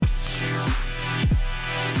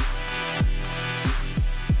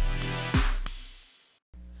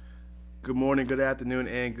morning, good afternoon,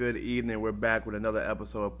 and good evening. We're back with another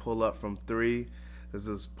episode of Pull Up from 3. This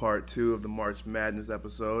is part 2 of the March Madness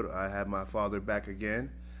episode. I have my father back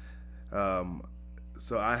again.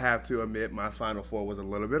 So I have to admit my Final Four was a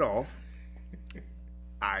little bit off.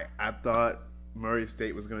 I thought Murray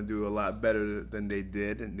State was going to do a lot better than they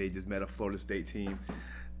did, and they just met a Florida State team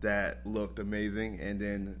that looked amazing. And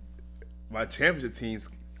then my championship teams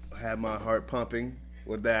had my heart pumping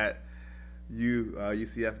with that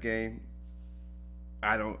UCF game.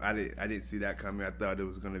 I didn't see that coming. I thought it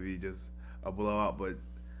was going to be just a blowout, but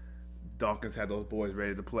Dawkins had those boys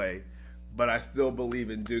ready to play. But I still believe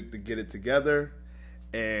in Duke to get it together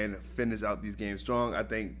and finish out these games strong. I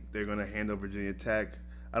think they're going to handle Virginia Tech.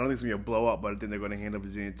 I don't think it's going to be a blowout, but I think they're going to handle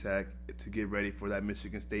Virginia Tech to get ready for that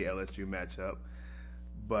Michigan State-LSU matchup.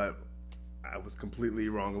 But I was completely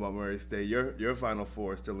wrong about Murray State. Your Final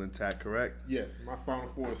Four is still intact, correct? Yes, my Final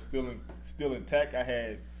Four is still intact. I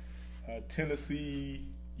had Tennessee,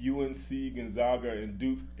 UNC, Gonzaga, and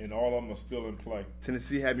Duke, and all of them are still in play.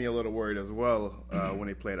 Tennessee had me a little worried as well when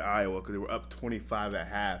they played Iowa because they were up 25 at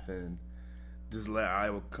half and just let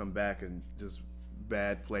Iowa come back and just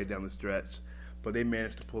bad play down the stretch. But they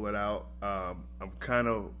managed to pull it out. I'm kind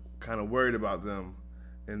of worried about them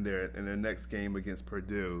in their next game against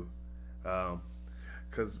Purdue.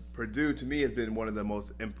 Because Purdue, to me, has been one of the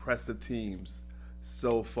most impressive teams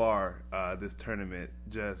so far this tournament.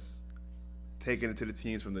 Just taking it to the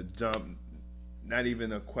teams from the jump, not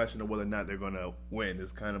even a question of whether or not they're going to win.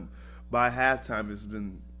 It's kind of, by halftime, it's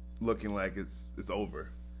been looking like it's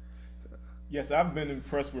over. Yes, I've been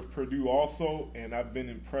impressed with Purdue also, and I've been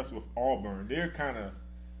impressed with Auburn. They're kind of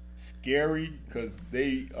scary because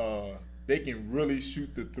they can really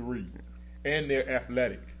shoot the three, and they're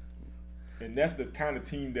athletic. And that's the kind of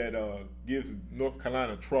team that gives North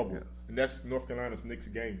Carolina trouble. Yes. And that's North Carolina's next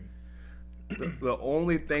game. The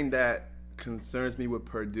only thing that concerns me with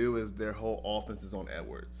Purdue is their whole offense is on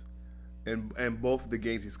Edwards. And both of the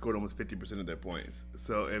games he scored almost 50% of their points.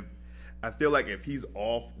 So I feel like if he's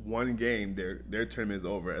off one game, their tournament is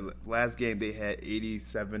over. Last game they had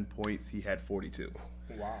 87 points. He had 42.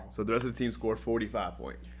 Wow. So the rest of the team scored 45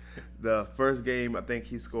 points. The first game, I think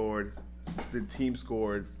the team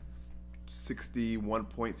scored 61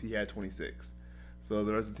 points. He had 26. So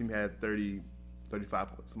the rest of the team had 35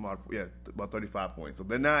 points. About 35 points. So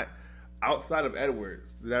they're not, outside of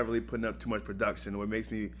Edwards, they're not really putting up too much production. What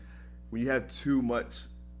makes me, when you have too much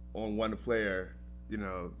on one player,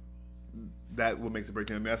 that what makes it break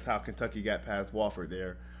down. I mean, that's how Kentucky got past Wofford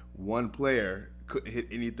there. One player couldn't hit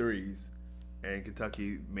any threes, and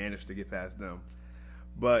Kentucky managed to get past them.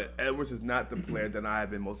 But Edwards is not the player that I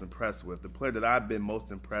have been most impressed with. The player that I've been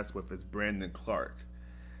most impressed with is Brandon Clark.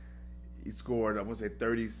 He scored, I want to say,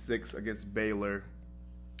 36 against Baylor.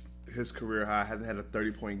 His career high. Hasn't had a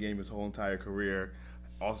 30-point game his whole entire career.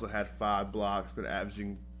 Also had 5 blocks, but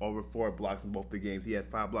averaging over 4 blocks in both the games. He had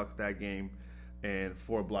 5 blocks that game and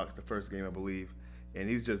 4 blocks the first game, I believe. And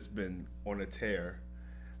he's just been on a tear.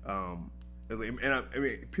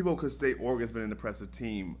 People could say Oregon's been an impressive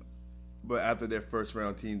team, but after their first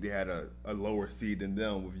round team, they had a lower seed than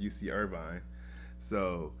them with UC Irvine.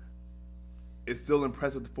 So it's still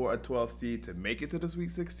impressive for a 12 seed to make it to the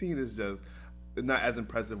Sweet 16. It's just not as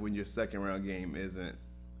impressive when your second round game isn't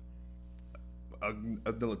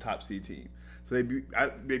another top seed team. So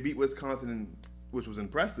they beat Wisconsin, which was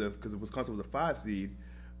impressive because Wisconsin was a 5 seed.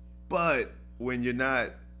 But when you're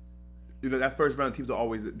not, that first round teams are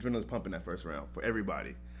always adrenaline's pumping that first round for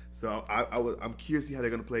everybody. So I'm curious to see how they're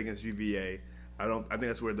going to play against UVA. I think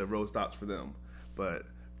that's where the road stops for them. But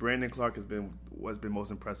Brandon Clark has been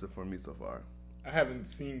most impressive for me so far. I haven't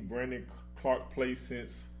seen Brandon Clark play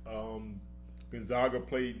since Gonzaga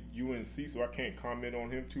played UNC, so I can't comment on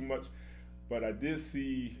him too much. But I did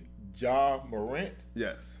see Ja Morant.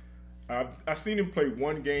 Yes. I've seen him play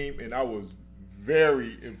one game, and I was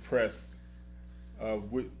very impressed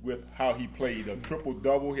with how he played. A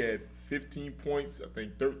triple-double. He had 15 points, I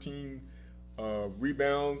think 13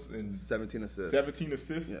 rebounds, and 17 assists. 17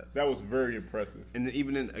 assists. Yes. That was very impressive. And then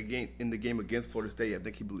even in the game against Florida State, I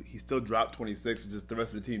think he still dropped 26. Just the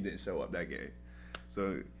rest of the team didn't show up that game.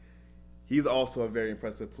 So he's also a very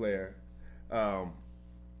impressive player.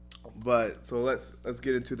 But so let's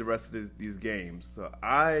get into the rest of these games. So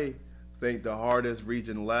I think the hardest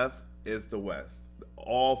region left is the West.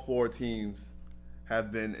 All 4 teams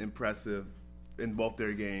have been impressive in both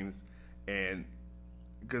their games, and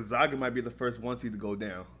Gonzaga might be the first 1 seed to go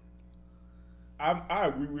down. I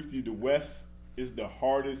agree with you. The West is the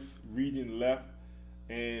hardest region left,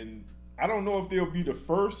 and I don't know if they'll be the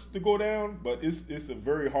first to go down, but it's a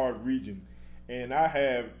very hard region. And I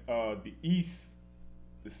have the East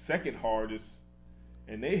the second hardest,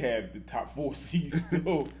 and they have the top 4 seeds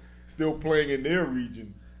still playing in their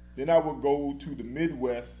region. Then I would go to the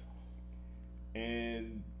Midwest,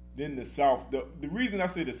 and then the South. The reason I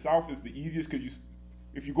say the South is the easiest because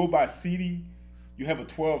if you go by seeding, you have a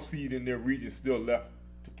 12 seed in their region still left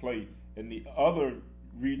to play, and the other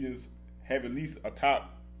regions have at least a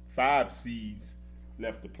top 5 seeds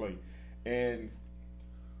left to play. And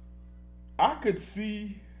I could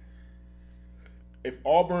see if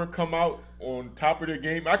Auburn come out on top of their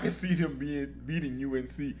game, I could see them beating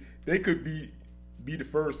UNC. They could be the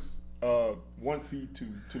first 1 seed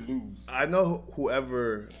to lose. I know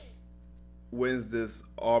whoever wins this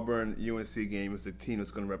Auburn-UNC game is the team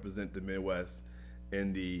that's going to represent the Midwest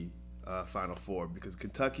in the Final Four, because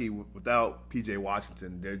Kentucky, without P.J.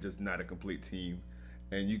 Washington, they're just not a complete team.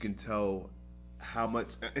 And you can tell how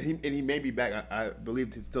much – and he may be back. I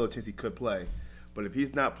believe there's still a chance he could play. But if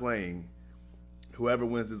he's not playing, whoever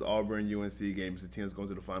wins this Auburn-UNC game is the team that's going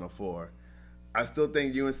to the Final Four. I still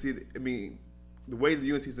think UNC – I mean, the way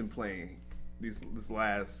the UNC's been playing these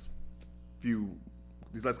last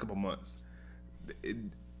couple months,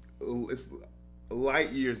 it's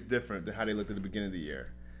light years different than how they looked at the beginning of the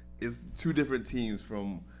year. It's 2 different teams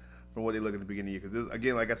from what they look at the beginning of the year. Because,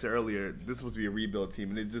 again, like I said earlier, this is supposed to be a rebuild team,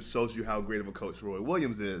 and it just shows you how great of a coach Roy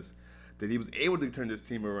Williams is, that he was able to turn this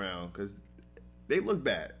team around, because they looked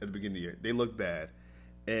bad at the beginning of the year. They looked bad.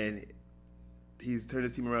 And he's turned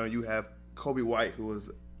his team around. You have Kobe White, who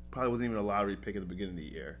probably wasn't even a lottery pick at the beginning of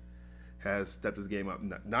the year, has stepped his game up.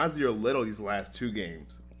 Nasir Little, these last 2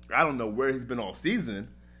 games, I don't know where he's been all season,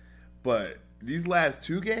 but these last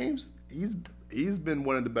 2 games, he's been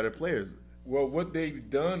one of the better players. Well, what they've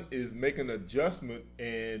done is make an adjustment,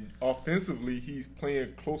 and offensively, he's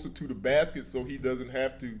playing closer to the basket, so he doesn't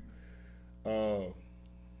have to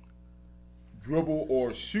dribble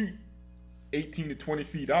or shoot 18 to 20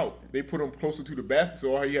 feet out. They put him closer to the basket,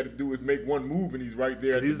 so all he had to do is make one move, and he's right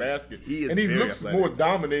there at the basket. He looks athletic, more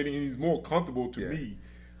dominating, and he's more comfortable to me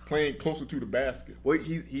playing closer to the basket. Well,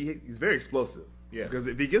 he's very explosive. Yes. Because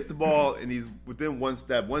if he gets the ball and he's within one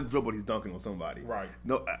dribble, he's dunking on somebody. Right.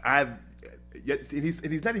 No,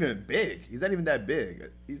 he's not even big. He's not even that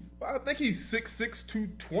big. I think he's 6'6",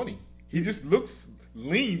 220. He just looks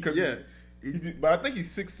lean but I think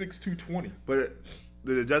he's 6'6", 220. But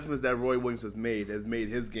the adjustments that Roy Williams has made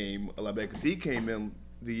his game a lot better, because he came in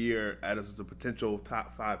the year as a potential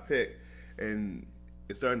top 5 pick, and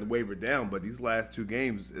it's starting to waver down. But these last 2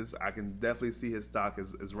 games, I can definitely see his stock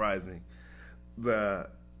is rising. The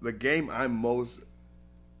game I want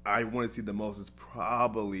to see the most is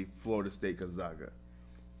probably Florida State Gonzaga.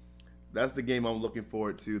 That's the game I'm looking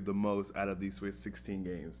forward to the most out of these 16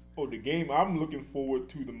 games. Oh, the game I'm looking forward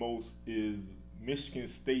to the most is Michigan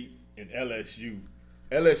State and LSU.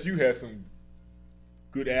 LSU has some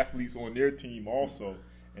good athletes on their team also,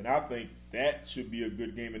 and I think that should be a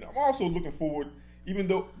good game. And I'm also looking forward,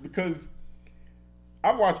 because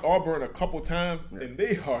I watched Auburn a couple times, and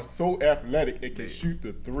they are so athletic and can shoot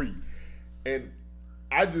the 3. And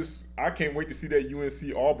I can't wait to see that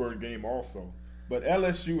UNC Auburn game also. But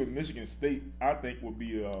LSU and Michigan State, I think, will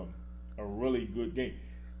be a really good game.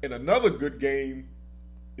 And another good game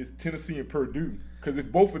is Tennessee and Purdue, because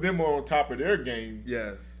if both of them are on top of their game,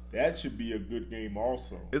 yes, that should be a good game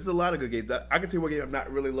also. It's a lot of good games. I can tell you what game I'm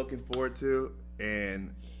not really looking forward to,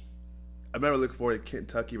 and I'm not really looking forward to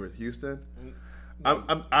Kentucky versus Houston.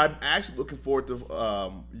 I'm actually looking forward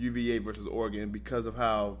to UVA versus Oregon because of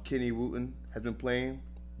how Kenny Wooten has been playing.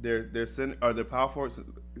 Their center, or their power forward,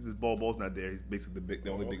 this Bol not there. He's basically the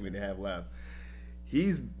only big man they have left.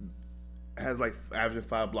 Has averaging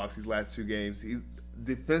 5 blocks these last 2 games.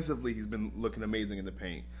 Defensively, he's been looking amazing in the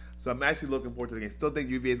paint. So I'm actually looking forward to the game. Still think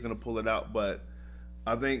UVA is going to pull it out, but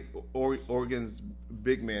I think Oregon's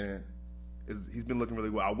big man he's been looking really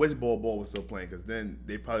well. I wish Bol was still playing, because then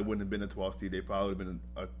they probably wouldn't have been a 12 seed. They probably would have been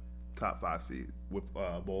a top 5 seed with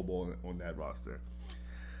Bol on that roster.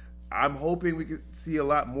 I'm hoping we could see a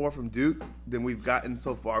lot more from Duke than we've gotten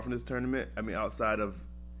so far from this tournament. I mean, outside of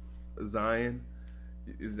Zion,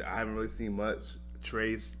 I haven't really seen much.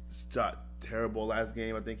 Trey shot terrible last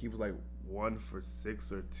game. I think he was like 1 for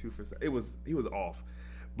 6 or 2 for 7. He was off,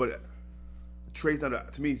 but Trey's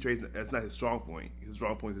not. To me, that's not his strong point. His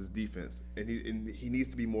strong point is his defense, and he needs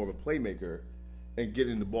to be more of a playmaker and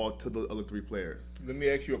getting the ball to the other 3 players. Let me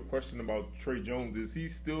ask you a question about Trey Jones. Is he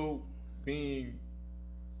still being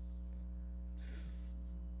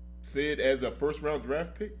said as a first-round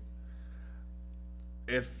draft pick?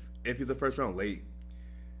 If he's a first-round late,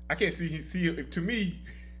 I can't see. To me,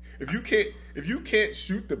 if you can't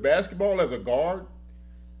shoot the basketball as a guard,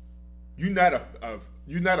 you're not a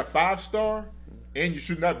 5-star. And you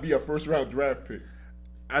should not be a first-round draft pick.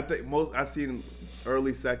 I think I've seen him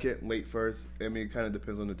early second, late first. I mean, it kind of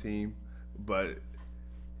depends on the team, but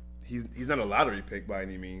he's not a lottery pick by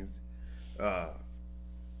any means.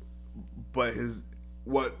 But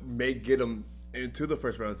what may get him into the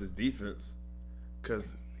first round is his defense,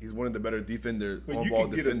 because he's one of the better defenders.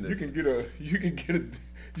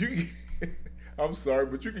 I'm sorry,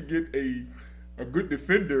 but you can get a good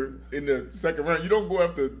defender in the second round. You don't go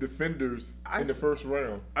after defenders in the first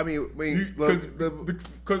round. I mean, because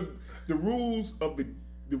the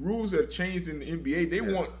rules that changed in the NBA, they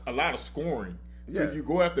want a lot of scoring. So you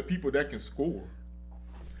go after people that can score.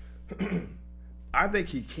 I think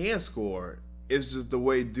he can score. It's just the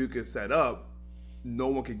way Duke is set up. No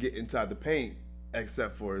one can get inside the paint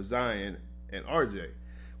except for Zion and RJ.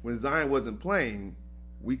 When Zion wasn't playing,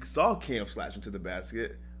 we saw Cam slash into the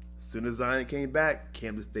basket. As soon as Zion came back,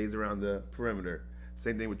 Cam just stays around the perimeter.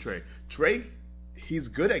 Same thing with Trey. Trey, he's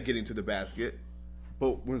good at getting to the basket,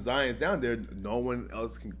 but when Zion's down there, no one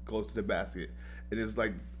else can go to the basket. It is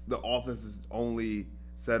like the offense is only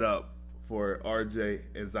set up for RJ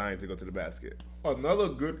and Zion to go to the basket. Another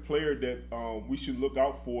good player that we should look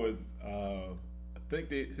out for is, I think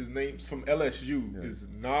that his name's from LSU, is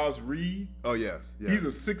Naz Reid. Oh, yes. He's a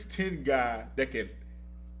 6'10 guy that can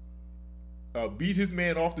beat his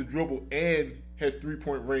man off the dribble and has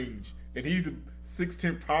three-point range. And he's a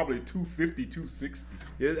 6'10", probably 250, 260.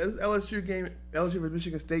 Yeah, this LSU versus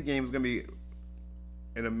Michigan State game is going to be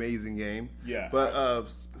an amazing game. Yeah. But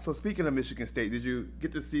so speaking of Michigan State, did you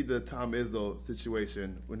get to see the Tom Izzo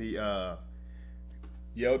situation when he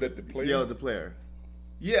yelled at the player?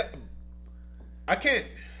 Yeah. I can't.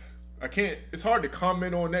 It's hard to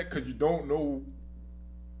comment on that because you don't know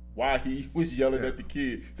why he was yelling at the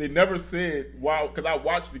kid. They never said why, because I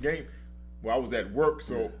watched the game. Well, I was at work,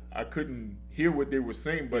 so I couldn't hear what they were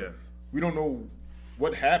saying. But we don't know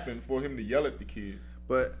what happened for him to yell at the kid.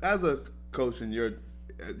 But as a coach, and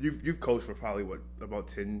you've coached for probably about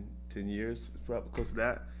 10 years, probably close to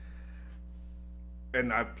that.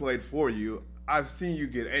 And I've played for you. I've seen you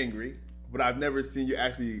get angry, but I've never seen you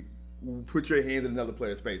actually put your hands in another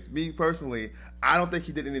player's face. Me personally, I don't think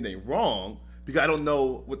he did anything wrong because I don't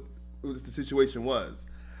know what the situation was.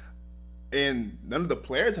 And none of the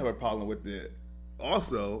players have a problem with it.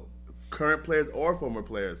 Also, current players or former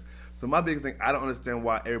players. So my biggest thing, I don't understand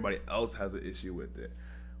why everybody else has an issue with it.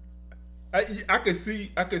 I could see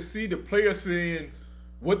the player saying,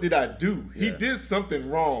 "What did I do? He did something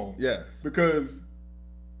wrong." Yes, because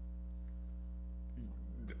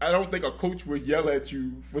I don't think a coach would yell at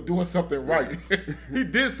you for doing something right. He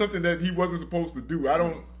did something that he wasn't supposed to do. I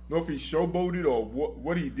don't know if he showboated or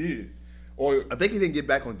what he did. Or I think he didn't get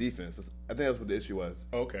back on defense. I think that's what the issue was.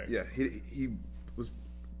 Okay. Yeah, he was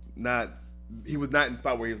not in the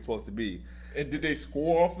spot where he was supposed to be. And did they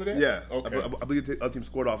score off of that? Yeah. Okay. I believe the other team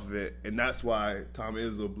scored off of it, and that's why Tom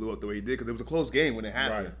Izzo blew up the way he did, because it was a close game when it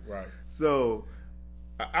happened. Right. So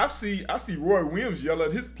I see Roy Williams yell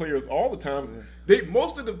at his players all the time.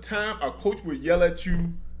 Most of the time, a coach would yell at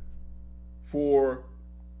you for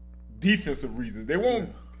defensive reasons. They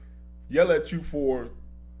won't yell at you for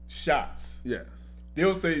shots. Yes.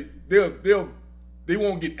 They'll say they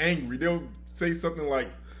won't get angry. They'll say something like,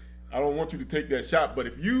 "I don't want you to take that shot." But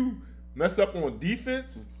if you mess up on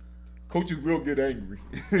defense, coaches will get angry.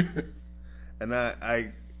 And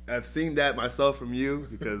I've seen that myself from you,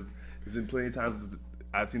 because there's been plenty of times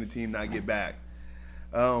I've seen the team not get back.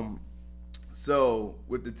 So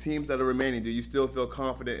with the teams that are remaining, do you still feel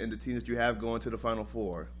confident in the teams that you have going to the Final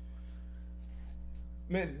Four?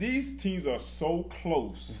 Man, these teams are so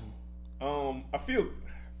close. I feel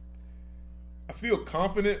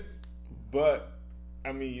confident, but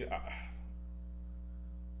I mean,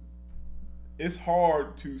 it's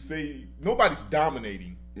hard to say. Nobody's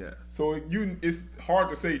dominating. Yeah. So it's hard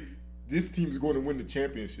to say this team is going to win the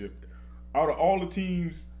championship. Out of all the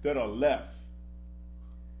teams that are left,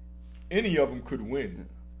 any of them could win.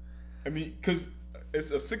 I mean, because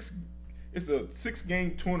it's a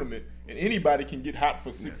 6-game tournament, and anybody can get hot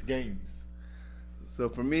for 6 games. So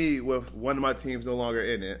for me, with one of my teams no longer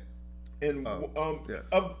in it, and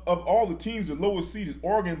of all the teams, the lowest seed is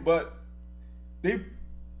Oregon, but they.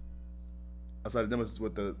 Outside of them, is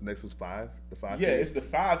what the next was 5, the 5. Yeah, seed? it's the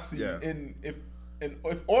 5 seed, Yeah. and if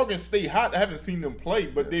Oregon stay hot, I haven't seen them play,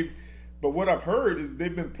 but But what I've heard is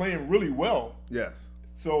they've been playing really well. Yes.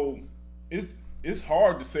 So it's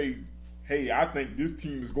hard to say, hey, I think this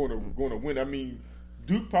team is going to win. I mean,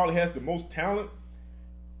 Duke probably has the most talent,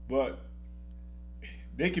 but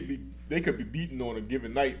they could be beaten on a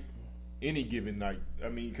given night, any given night. I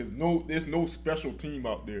mean, because there's no special team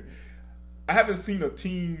out there. I haven't seen a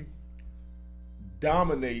team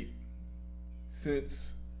dominate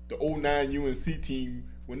since the 09 UNC team.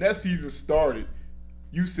 When that season started,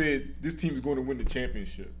 you said this team is going to win the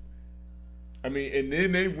championship. I mean, and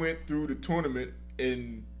then they went through the tournament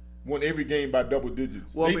and won every game by double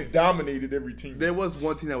digits. Well, they dominated every team. There was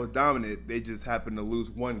one team that was dominant. They just happened to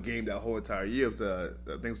lose one game that whole entire year. It was I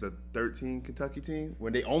think it was a 13 Kentucky team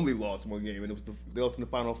when they only lost one game, and they lost in the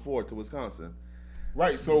Final Four to Wisconsin.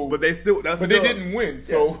 Right. So, but they didn't win.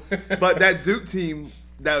 So, yeah. But that Duke team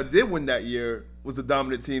that did win that year was a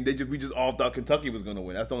dominant team. We just all thought Kentucky was going to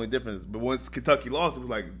win. That's the only difference. But once Kentucky lost, it was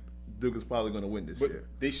like Duke is probably going to win this year.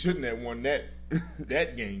 They shouldn't have won that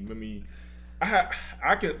game. I mean,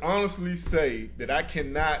 I can honestly say that I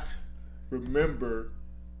cannot remember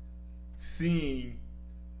seeing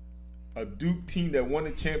a Duke team that won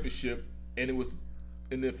the championship and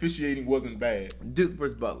the officiating wasn't bad. Duke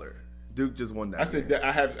versus Butler. Duke just won that. I said that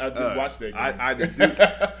I did watch that game. I did.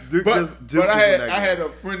 Duke but I had a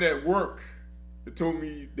friend at work that told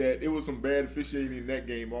me that it was some bad officiating in that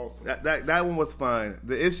game also. That one was fine.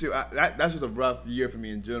 The issue that's just a rough year for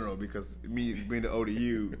me in general because me being the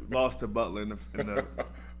ODU lost to Butler in the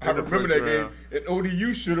I remember that game. And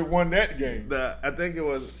ODU should have won that game. I think it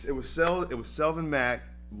was Selvin Mack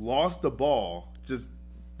lost the ball.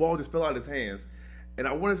 Ball just fell out of his hands. And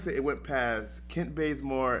I want to say it went past Kent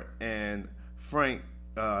Bazemore and Frank.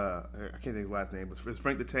 I can't think of his last name, but it's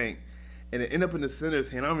Frank the Tank. And it ended up in the center's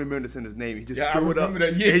hand. I don't remember the center's name. He just threw it up.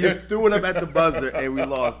 He just threw it up at the buzzer, and we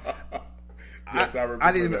lost. Yes, I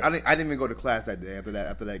remember. I didn't even go to class that day after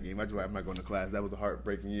that game. I just I'm not going to class. That was a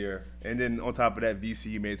heartbreaking year. And then on top of that,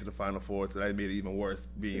 VCU made it to the Final Four, so that made it even worse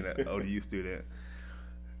being an ODU student.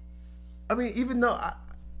 I mean, even though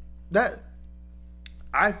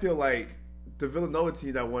I feel like the Villanova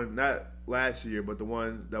team that won not last year, but the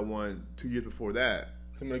one that won 2 years before that,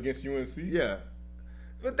 something against UNC. Yeah.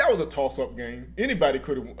 But that was a toss-up game. Anybody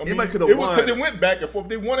could have. Anybody could have won. Because they went back and forth.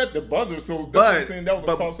 They won at the buzzer, so that's what I'm saying. That was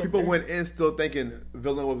a toss-up game. People went in still thinking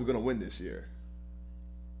Villanova was going to win this year.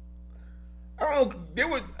 I don't know. There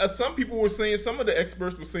were some people were saying. Some of the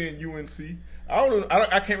experts were saying UNC. I don't know.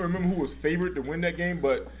 I can't remember who was favored to win that game,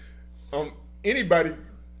 but anybody.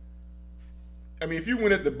 I mean, if you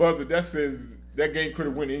win at the buzzer, that says that game could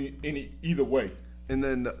have went either way. And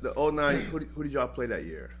then the 09, who did y'all play that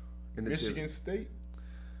year? Michigan State.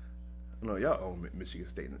 No, y'all own Michigan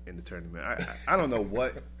State in the tournament. I don't know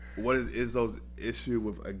what is Izzo's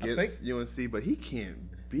issue against UNC, but he can't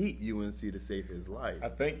beat UNC to save his life. I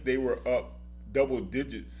think they were up double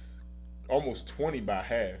digits, almost 20 by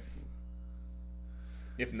half,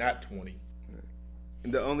 if not 20.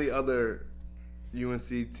 And the only other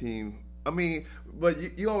UNC team, I mean, but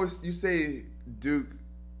you say Duke.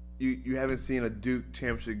 You haven't seen a Duke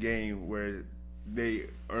championship game where they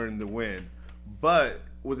earned the win, but.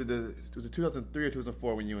 Was it 2003 or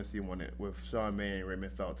 2004 when UNC won it with Sean Mann,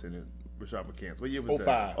 Raymond Felton, and Rashad McCants? What year was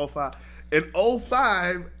that? 05. In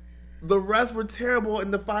 05, the rest were terrible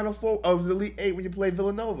in the Final Four of the Elite Eight when you played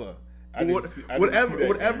Villanova.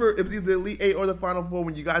 Whatever, it was either the Elite Eight or the Final Four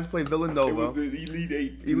when you guys played Villanova. It was the Elite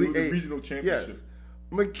Eight. It was the regional championship.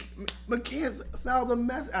 Yes. McCants fouled a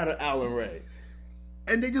mess out of Allen Ray,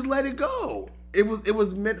 and they just let it go. It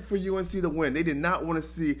was meant for UNC to win. They did not want to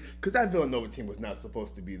see because that Villanova team was not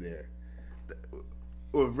supposed to be there.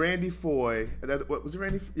 With Randy Foye, what was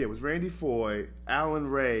it? It was Randy Foye, Allen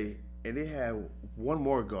Ray, and they had one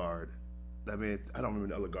more guard. I mean, I don't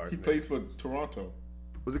remember the other guard. He plays for Toronto.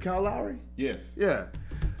 Was it Kyle Lowry? Yes. Yeah.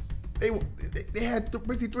 They had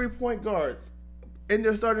basically 3-point guards in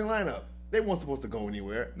their starting lineup. They weren't supposed to go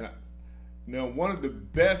anywhere. Now, one of the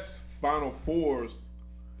best Final Fours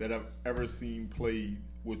that I've ever seen played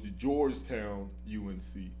was Georgetown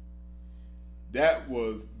UNC. That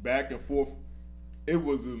was back and forth. It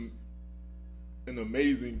was an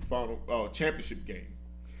amazing final championship game.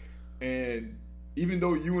 And even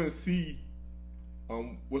though UNC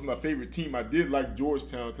was my favorite team, I did like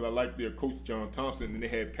Georgetown because I liked their coach John Thompson, and they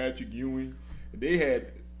had Patrick Ewing. They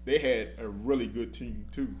had a really good team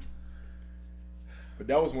too. But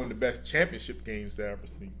that was one of the best championship games that I've ever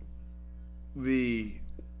seen.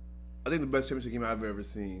 I think the best championship game I've ever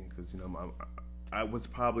seen, because I was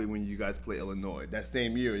probably when you guys played Illinois. That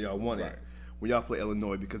same year y'all won it. When y'all played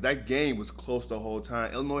Illinois, because that game was close the whole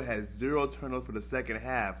time. Illinois had 0 turnovers for the second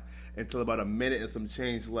half until about a minute and some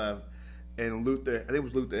change left. And I think it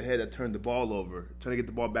was Luther Head that turned the ball over, trying to get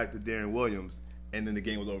the ball back to Darren Williams, and then the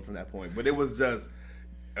game was over from that point. But it was just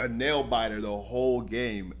a nail biter the whole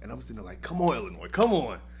game, and I'm sitting there like, come on, Illinois, come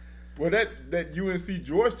on. Well, that UNC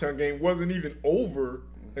Georgetown game wasn't even over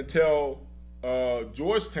until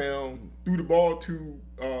Georgetown threw the ball to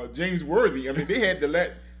James Worthy. I mean,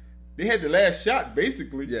 they they had the last shot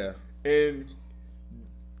basically. Yeah. And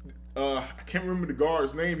I can't remember the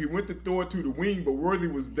guard's name. He went to throw it to the wing, but Worthy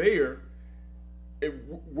was there.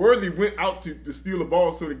 Worthy went out to steal the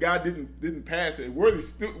ball, so the guy didn't pass it. Worthy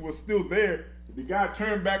was still there. The guy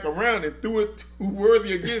turned back around and threw it to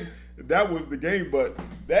Worthy again. That was the game, but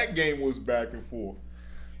that game was back and forth.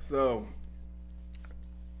 So,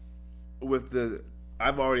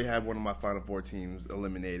 I've already had one of my Final Four teams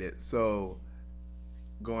eliminated. So,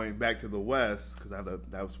 going back to the West, because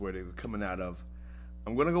that was where they were coming out of,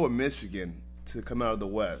 I'm going to go with Michigan to come out of the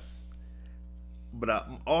West. But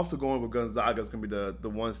I'm also going with Gonzaga. It's going to be the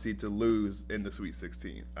 1 seed to lose in the Sweet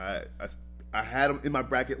 16. I had them in my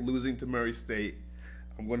bracket losing to Murray State.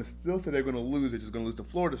 I'm going to still say they're going to lose. They're just going to lose to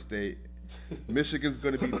Florida State. Michigan's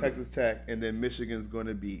going to beat Texas Tech, and then Michigan's going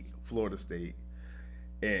to beat Florida State.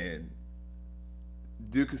 And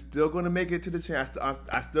Duke is still going to make it to the chance.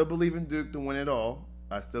 I still believe in Duke to win it all.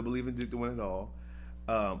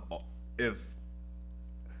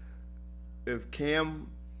 If Cam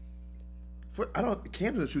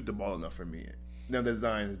doesn't shoot the ball enough for me. Now that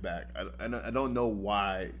Zion is back, I don't know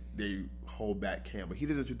why they hold back Cam, but he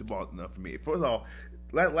doesn't shoot the ball enough for me. First of all,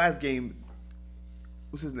 last game,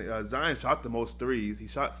 what's his name? Zion shot the most threes. He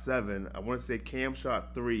shot 7. I want to say Cam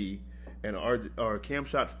shot 3, and Cam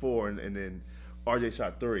shot 4, and then RJ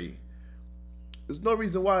shot 3. There's no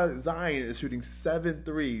reason why Zion is shooting 7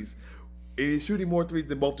 threes, and he's shooting more threes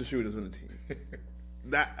than both the shooters on the team.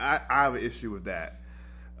 That I have an issue with that.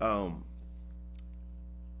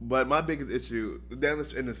 But my biggest issue, and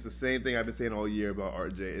it's the same thing I've been saying all year about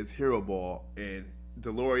RJ, is hero ball. And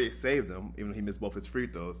Delorier saved him, even though he missed both his free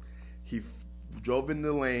throws. He drove in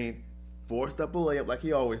the lane, forced up a layup like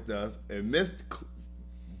he always does, and missed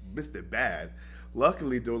it bad.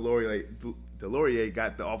 Luckily, Delorier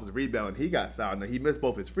got the offensive rebound, and he got fouled. Now, he missed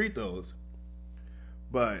both his free throws.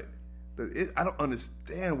 But I don't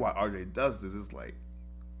understand why RJ does this. It's like,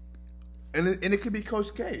 and it could be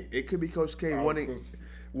Coach K. It could be Coach K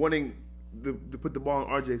wanting to put the ball in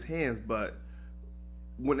RJ's hands, but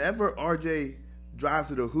whenever RJ drives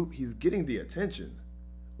to the hoop, he's getting the attention,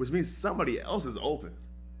 which means somebody else is open,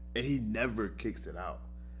 and he never kicks it out.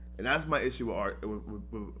 And that's my issue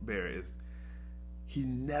with Barrett, is he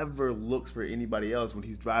never looks for anybody else when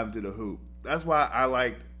he's driving to the hoop. That's why I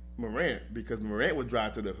liked Morant, because Morant would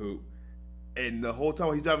drive to the hoop, and the whole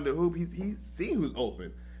time he's driving to the hoop, he's seeing who's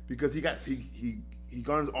open, because he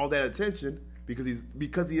garners all that attention. Because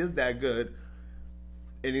he is that good,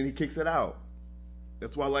 and then he kicks it out.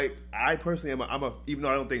 That's why, I personally am even though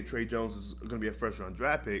I don't think Trey Jones is going to be a first round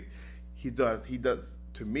draft pick, he does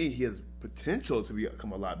to me, he has potential to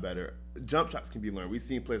become a lot better. Jump shots can be learned. We've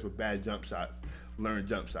seen players with bad jump shots learn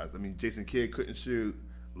jump shots. I mean, Jason Kidd couldn't shoot,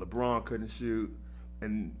 LeBron couldn't shoot,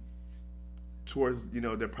 and towards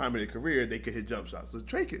their primary career, they could hit jump shots. So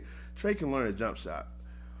Trey can learn a jump shot,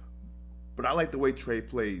 but I like the way Trey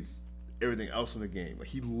plays everything else in the game. Like,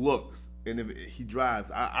 he looks, and if he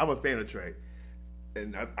drives. I'm a fan of Trey,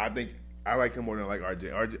 and I think I like him more than I like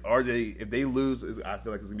RJ. RJ, if they lose, I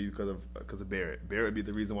feel like it's gonna be because of Barrett. Barrett would be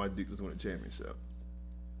the reason why Duke was winning the championship.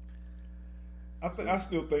 I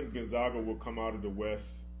still think Gonzaga will come out of the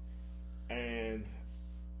West, and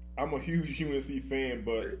I'm a huge UNC fan,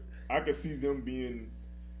 but I could see them being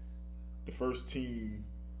the first team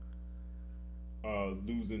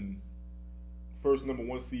losing. First number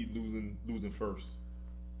 1 seed losing first.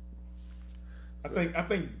 I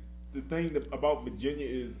think the thing about Virginia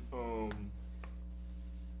is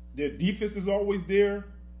their defense is always there,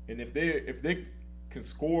 and if they can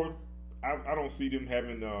score, I don't see them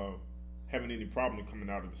having any problem coming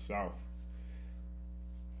out of the South.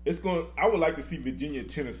 I would like to see Virginia and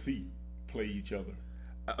Tennessee play each other.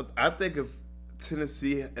 I think if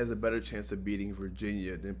Tennessee has a better chance of beating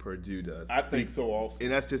Virginia than Purdue does. I think so also,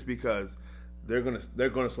 and that's just because they're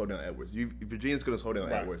gonna slow down Edwards. Virginia's gonna slow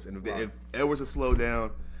down Edwards, and if Edwards is slowed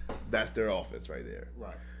down, that's their offense right there.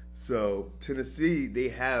 Right. So Tennessee, they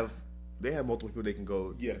have multiple people they can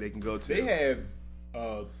go. Yes. They can go to. They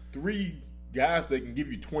have 3 guys that can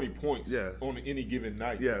give you 20 points on any given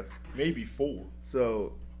night. Yes. Maybe 4.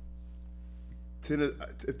 So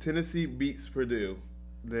if Tennessee beats Purdue,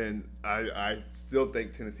 then I still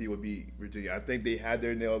think Tennessee would beat Virginia. I think they had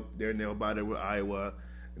their nail biter with Iowa,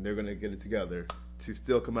 and they're going to get it together to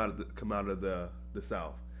still come out of the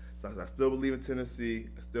South. So I still believe in Tennessee.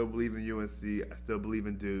 I still believe in UNC. I still believe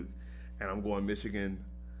in Duke, and I'm going Michigan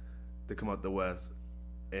to come out the West,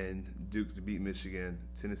 and Duke to beat Michigan,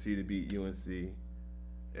 Tennessee to beat UNC,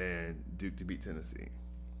 and Duke to beat Tennessee.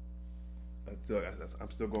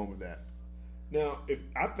 I'm still going with that. Now, if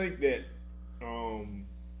I think that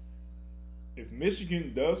if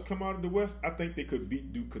Michigan does come out of the West, I think they could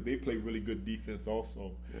beat Duke because they play really good defense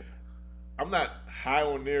also. Yeah. I'm not high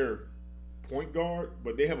on their point guard,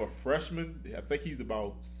 but they have a freshman. I think he's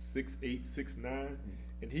about 6'8", 6'9",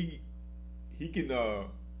 and he can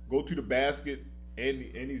go to the basket and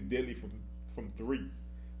he's deadly from three.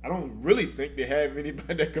 I don't really think they have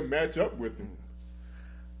anybody that can match up with him.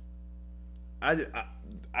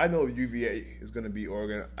 I know UVA is going to beat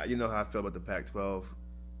Oregon. You know how I feel about the Pac-12.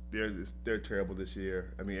 They're terrible this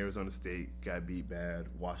year. I mean, Arizona State got beat bad.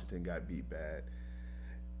 Washington got beat bad.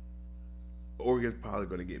 Oregon's probably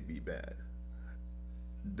going to get beat bad.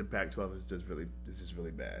 The Pac-12 is just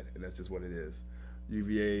really bad, and that's just what it is.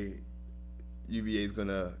 UVA is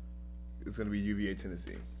gonna be UVA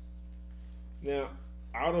Tennessee. Now,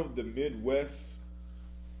 out of the Midwest,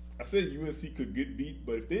 I said UNC could get beat,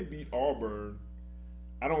 but if they beat Auburn,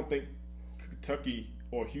 I don't think Kentucky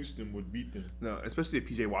or Houston would beat them. No, especially if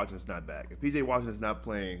PJ Washington's not back. If PJ Washington's not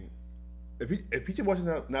playing, if PJ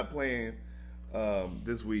Washington's not playing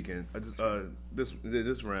this weekend,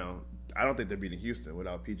 this round, I don't think they're beating Houston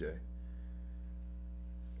without PJ.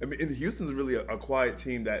 I mean, and Houston's really a quiet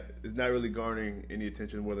team that is not really garnering any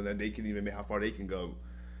attention more than that they can even make how far they can go,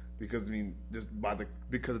 because I mean, just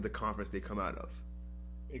because of the conference they come out of.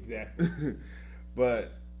 Exactly.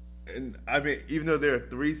 But, and I mean, even though they're a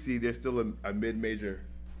 3 seed, they're still a mid-major.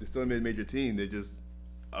 They're still a mid-major team. They're just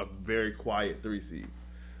a very quiet 3 seed.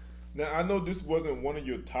 Now, I know this wasn't one of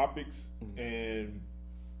your topics, and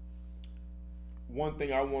one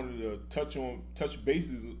thing I wanted to touch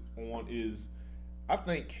bases on is, I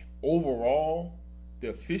think overall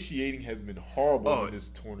the officiating has been horrible in this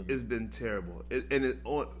tournament. It's been terrible, and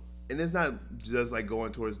it's not just like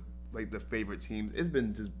going towards like the favorite teams. It's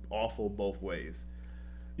been just awful both ways.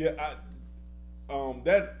 Yeah,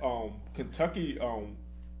 that Kentucky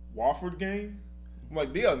Wofford game, I'm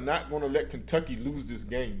like, they are not going to let Kentucky lose this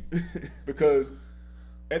game because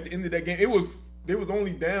at the end of that game, they was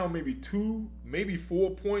only down maybe 2, maybe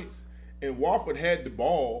 4 points, and Wofford had the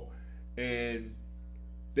ball, and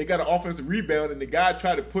they got an offensive rebound, and the guy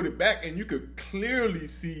tried to put it back, and you could clearly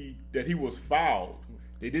see that he was fouled.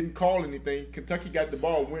 They didn't call anything. Kentucky got the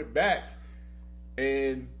ball, went back,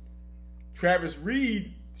 and Travis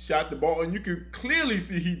Reed shot the ball, and you could clearly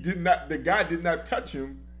see the guy did not touch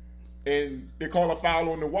him, and they call a foul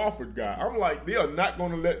on the Wofford guy. I'm like, they are not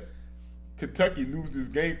going to let Kentucky lose this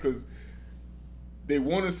game because they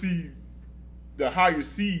want to see the higher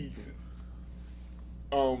seeds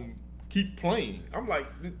keep playing. I'm like,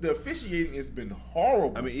 the officiating has been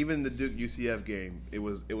horrible. I mean, even the Duke UCF game, it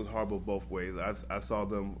was horrible both ways. I saw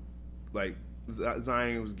them, like,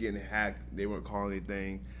 Zion was getting hacked. They weren't calling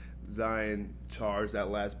anything. Zion charged that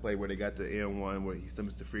last play where they got the N1 where he still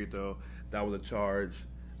missed the free throw. That was a charge.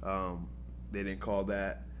 They didn't call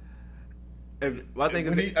that. I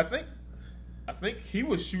think he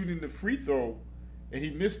was shooting the free throw and he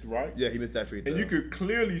missed, right? Yeah, he missed that free throw. And you could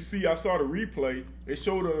clearly see, I saw the replay, it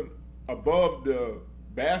showed above the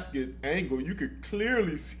basket angle, you could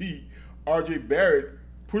clearly see RJ Barrett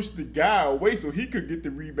push the guy away so he could get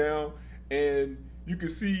the rebound, and you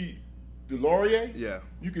could see Delorier. Yeah.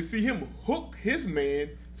 You could see him hook his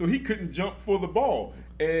man so he couldn't jump for the ball.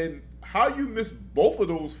 And how you miss both of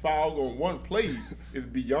those fouls on one play is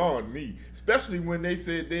beyond me, especially when they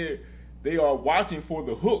said they are watching for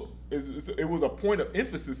the hook. It was a point of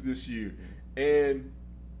emphasis this year. And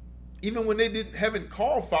even when they haven't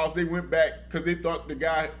called fouls, they went back because they thought the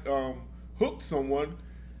guy hooked someone.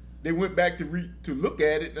 They went back to look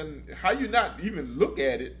at it, and how you not even look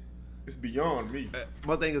at it is beyond me.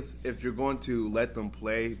 My thing is, if you're going to let them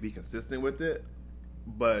play, be consistent with it,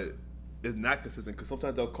 but it's not consistent because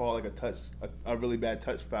sometimes they'll call like a really bad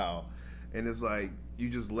touch foul, and it's like you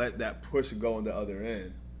just let that push go on the other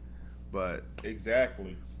end. But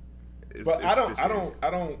exactly. But I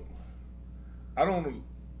don't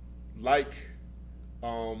like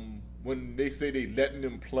when they say they letting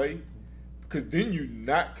them play, because then you're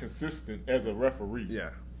not consistent as a referee. Yeah.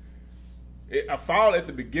 A foul at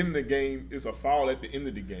the beginning of the game is a foul at the end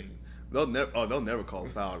of the game. They'll never call a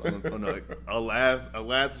foul on a last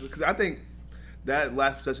because I think that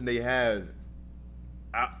last possession they had,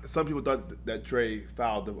 some people thought that Trey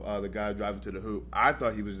fouled the guy driving to the hoop. I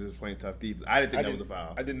thought he was just playing tough defense. I didn't think that was a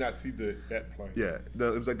foul. I did not see that play. Yeah,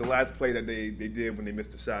 it was like the last play that they did when they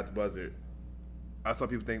missed the shot at the buzzer. I saw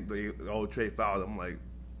people think Trey fouled. I'm like,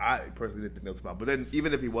 I personally didn't think that was a foul. But then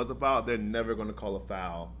even if he was a foul, they're never going to call a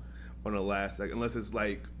foul on the last second unless it's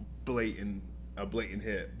like a blatant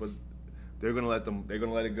hit. But they're going to let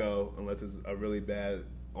it go unless it's a really bad,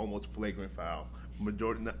 almost flagrant foul.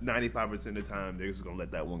 95% of the time, they're just going to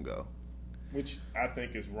let that one go. which I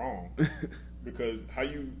think is wrong because how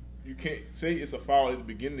you can't say it's a foul at the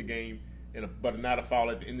beginning of the game but not a foul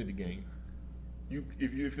at the end of the game.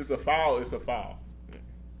 If it's a foul, it's a foul.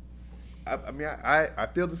 I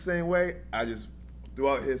feel the same way. I just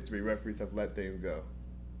throughout history, referees have let things go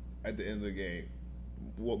at the end of the game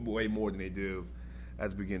way more than they do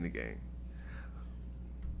at the beginning of the game.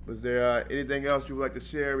 Was there anything else you would like to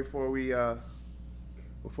share before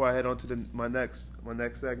I head on to my next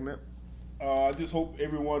segment? I just hope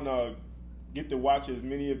everyone get to watch as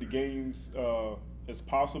many of the games as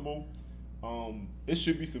possible. It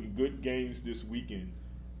should be some good games this weekend,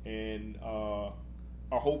 and I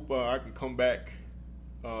hope I can come back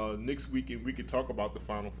next week and we can talk about the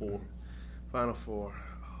Final Four. Final Four.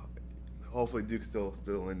 Hopefully Duke's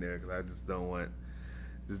still in there because I just don't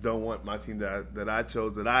want my team that I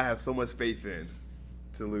chose, that I have so much faith in,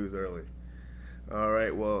 to lose early. All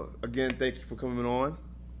right. Well, again, thank you for coming on.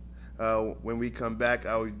 When we come back,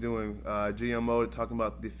 I was doing GMO talking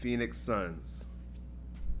about the Phoenix Suns.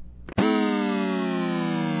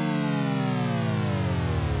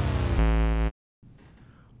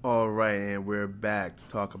 All right, and we're back to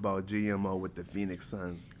talk about GMO with the Phoenix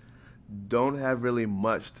Suns. Don't have really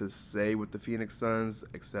much to say with the Phoenix Suns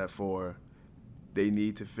except for they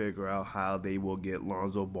need to figure out how they will get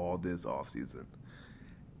Lonzo Ball this offseason.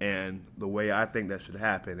 And the way I think that should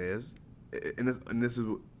happen is, and this is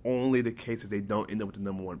only the case if they don't end up with the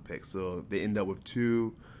number 1 pick. So if they end up with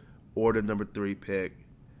 2 or the number 3 pick,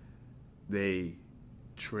 they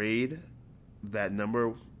trade that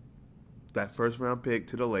first round pick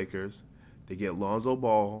to the Lakers. They get Lonzo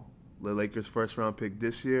Ball, the Lakers' first round pick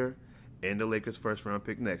this year, and the Lakers' first round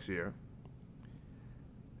pick next year.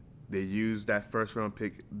 They use that first round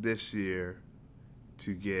pick this year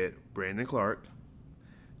to get Brandon Clark.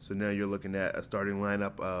 So now you're looking at a starting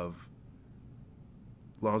lineup of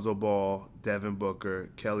Lonzo Ball, Devin Booker,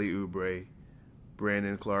 Kelly Oubre,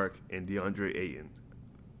 Brandon Clark, and DeAndre Ayton.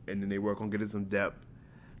 And then they work on getting some depth.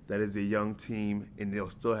 That is a young team, and they'll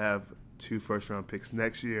still have 2 first-round picks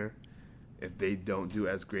next year. If they don't do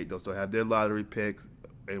as great, they'll still have their lottery picks,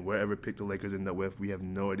 and wherever pick the Lakers end up with, we have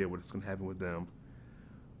no idea what's going to happen with them.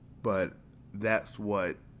 But that's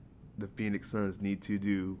what the Phoenix Suns need to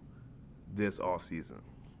do this offseason.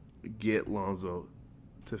 Get Lonzo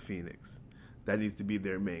to Phoenix. That needs to be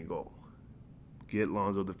their main goal. Get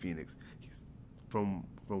Lonzo to Phoenix. From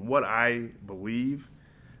what I believe,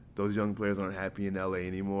 those young players aren't happy in LA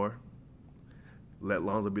anymore. Let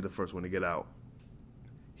Lonzo be the first one to get out.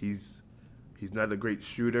 He's not a great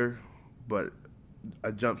shooter, but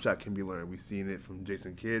a jump shot can be learned. We've seen it from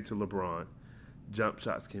Jason Kidd to LeBron. Jump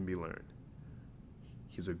shots can be learned.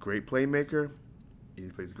 He's a great playmaker. He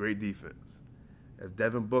plays great defense. If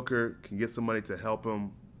Devin Booker can get somebody to help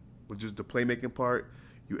him with just the playmaking part,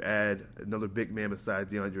 you add another big man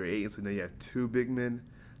besides DeAndre Ayton, so now you have 2 big men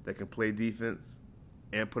that can play defense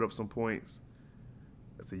and put up some points.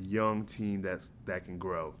 That's a young team that can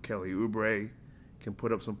grow. Kelly Oubre can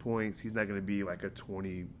put up some points. He's not going to be like a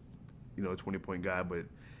 20-point guy, but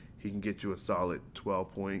he can get you a solid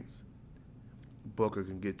 12 points. Booker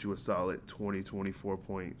can get you a solid 20, 24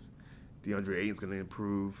 points. DeAndre Ayton's going to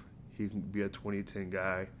improve. He can be a 20-10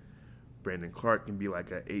 guy. Brandon Clark can be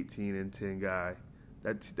like an 18-10 guy.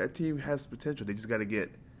 That team has potential. They just got to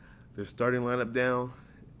get their starting lineup down,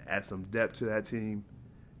 add some depth to that team,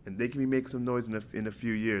 and they can be making some noise in a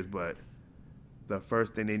few years. But the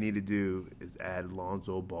first thing they need to do is add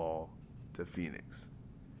Lonzo Ball to Phoenix.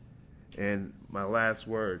 And my last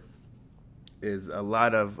word is a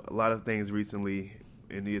lot of things recently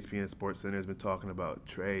in ESPN Sports Center has been talking about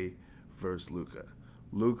Trae versus Luka.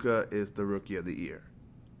 Luka is the rookie of the year.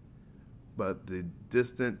 But the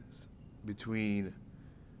distance between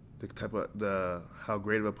how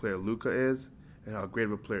great of a player Luka is and how great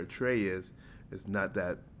of a player Trae is not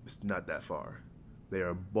that far. They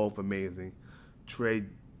are both amazing. Trae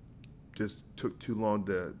just took too long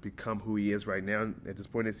to become who he is right now at this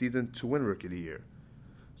point in the season to win Rookie of the Year.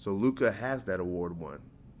 So Luka has that award won.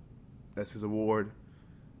 That's his award.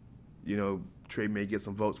 Trae may get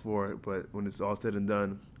some votes for it, but when it's all said and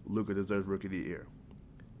done, Luka deserves Rookie of the Year.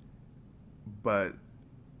 But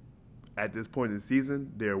at this point in the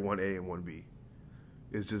season, they're 1A and 1B.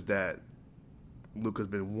 It's just that Luka's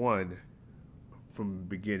been 1 from the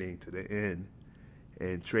beginning to the end,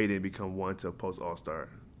 and Trae didn't become 1 till post All-Star.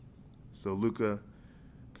 So Luka,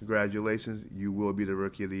 congratulations. You will be the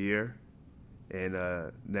Rookie of the Year. And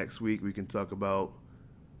next week we can talk about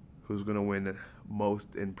who's going to win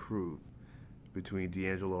Most Improved between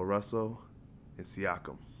D'Angelo Russell and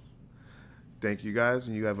Siakam. Thank you guys,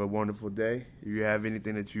 and you have a wonderful day. If you have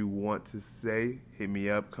anything that you want to say, hit me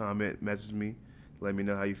up, comment, message me. Let me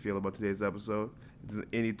know how you feel about today's episode. If there's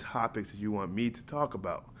any topics that you want me to talk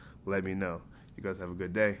about, let me know. You guys have a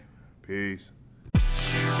good day. Peace.